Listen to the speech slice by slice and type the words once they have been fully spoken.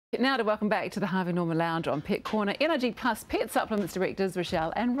Now to welcome back to the Harvey Norman Lounge on Pet Corner, Energy Plus Pet Supplements Directors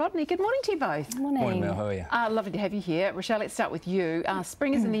Rachelle and Rodney. Good morning to you both. Good morning. Morning, Mel. How are you? Lovely to have you here. Rachelle, let's start with you.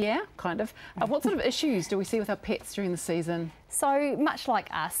 Spring is in the air, kind of. What sort of issues do we see with our pets during the season? So much like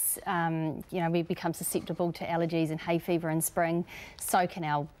us, we become susceptible to allergies and hay fever in spring. So can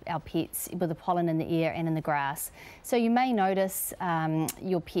our pets with the pollen in the air and in the grass. So you may notice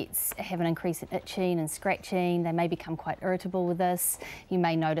your pets have an increase in itching and scratching. They may become quite irritable with this. You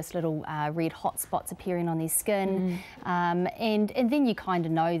may notice little red hot spots appearing on their skin. And then you kind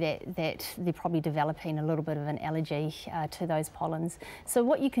of know that they're probably developing a little bit of an allergy to those pollens. So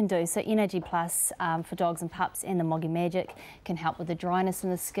what you can do, so Energy Plus for dogs and pups and the Moggy Magic can help with the dryness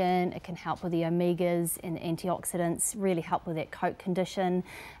in the skin. It can help with the omegas and the antioxidants, really help with that coat condition.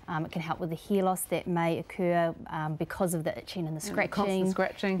 It can help with the hair loss that may occur because of the itching and the scratching. Constant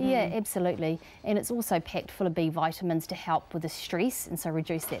scratching. Yeah, absolutely. And it's also packed full of B vitamins to help with the stress and so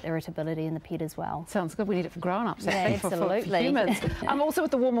reduce that irritability in the pet as well. Sounds good. We need it for grown-ups, yeah, absolutely. For humans. Also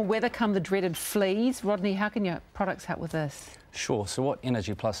with the warmer weather come the dreaded fleas. Rodney, how can your products help with this? Sure. So what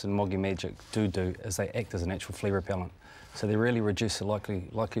Energy Plus and Moggy Magic do is they act as a natural flea repellent. So they really reduce the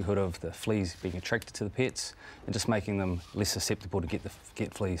likelihood of the fleas being attracted to the pets and just making them less susceptible to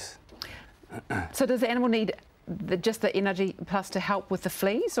get fleas. So does the animal need just the Energy Plus to help with the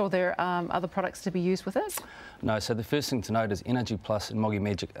fleas, or are there other products to be used with it? No, so the first thing to note is Energy Plus and Moggy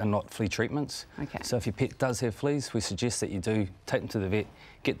Magic are not flea treatments. Okay. So if your pet does have fleas, we suggest that you do take them to the vet,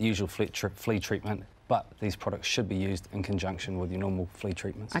 get the usual flea treatment, but these products should be used in conjunction with your normal flea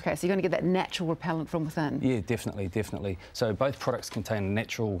treatments. Okay, so you're going to get that natural repellent from within? Yeah, definitely. So both products contain a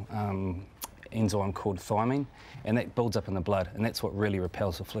natural enzyme called thiamine, and that builds up in the blood, and that's what really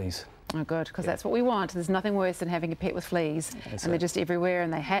repels the fleas. Oh, good, because that's what we want. There's nothing worse than having a pet with fleas, and they're just everywhere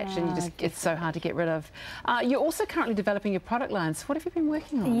and they hatch, and it's so hard to get rid of. You're also currently developing your product lines. What have you been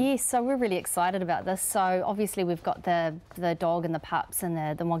working on? Yes, so we're really excited about this. So obviously we've got the dog and the pups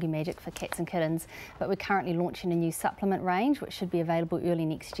and the Moggy Magic for cats and kittens, but we're currently launching a new supplement range which should be available early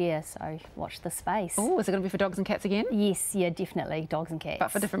next year, so watch the space. Oh, is it going to be for dogs and cats again? Yes, yeah, definitely, dogs and cats. But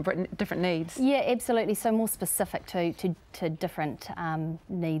for different needs? Yeah, absolutely, so more specific to different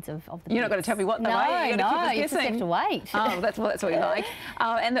needs of the pets. You're not going to tell me what they weigh? No, you just have to wait. Oh, that's what you like.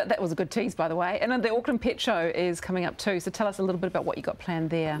 And that was a good tease, by the way. And then the Auckland Pet Show is coming up too, so tell us a little bit about what you got planned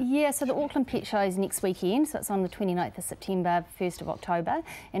there. Yeah, so the Auckland Pet Show is next weekend, so it's on the 29th of September, 1st of October,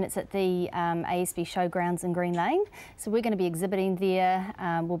 and it's at the ASB Showgrounds in Green Lane. So we're going to be exhibiting there.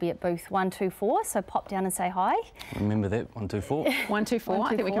 We'll be at booth 124, so pop down and say hi. Remember that, 124? 124, I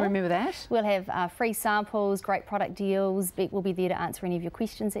think we can remember that. We'll have free samples, great product deals. We'll be there to answer any of your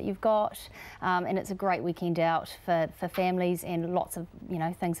questions that you've got. And it's a great weekend out for families, and lots of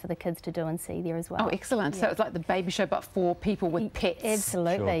things for the kids to do and see there as well. Oh, excellent. Yeah. So it's like the baby show but for people with pets.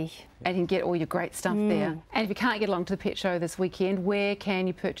 Absolutely. Sure. And you can get all your great stuff there. And if you can't get along to the pet show this weekend, where can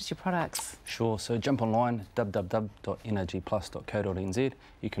you purchase your products? Sure, so jump online, www.energyplus.co.nz.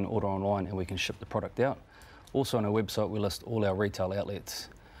 You can order online and we can ship the product out. Also on our website we list all our retail outlets.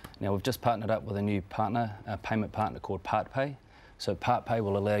 Now we've just partnered up with a new partner, a payment partner called PartPay. So PartPay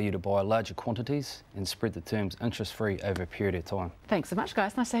will allow you to buy larger quantities and spread the terms interest-free over a period of time. Thanks so much,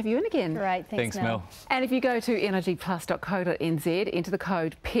 guys. Nice to have you in again. Great, thanks Mel. And if you go to energyplus.co.nz, enter the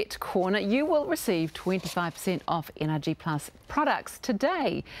code Pet Corner, you will receive 25% off Energy Plus products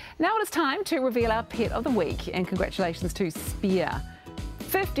today. Now it is time to reveal our Pet of the Week, and congratulations to Spear.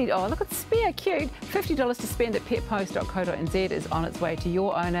 Oh, look at Spear, cute. $50 to spend at petpost.co.nz is on its way to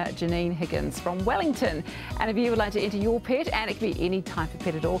your owner, Janine Higgins from Wellington. And if you would like to enter your pet, and it can be any type of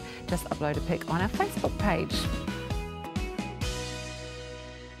pet at all, just upload a pic on our Facebook page.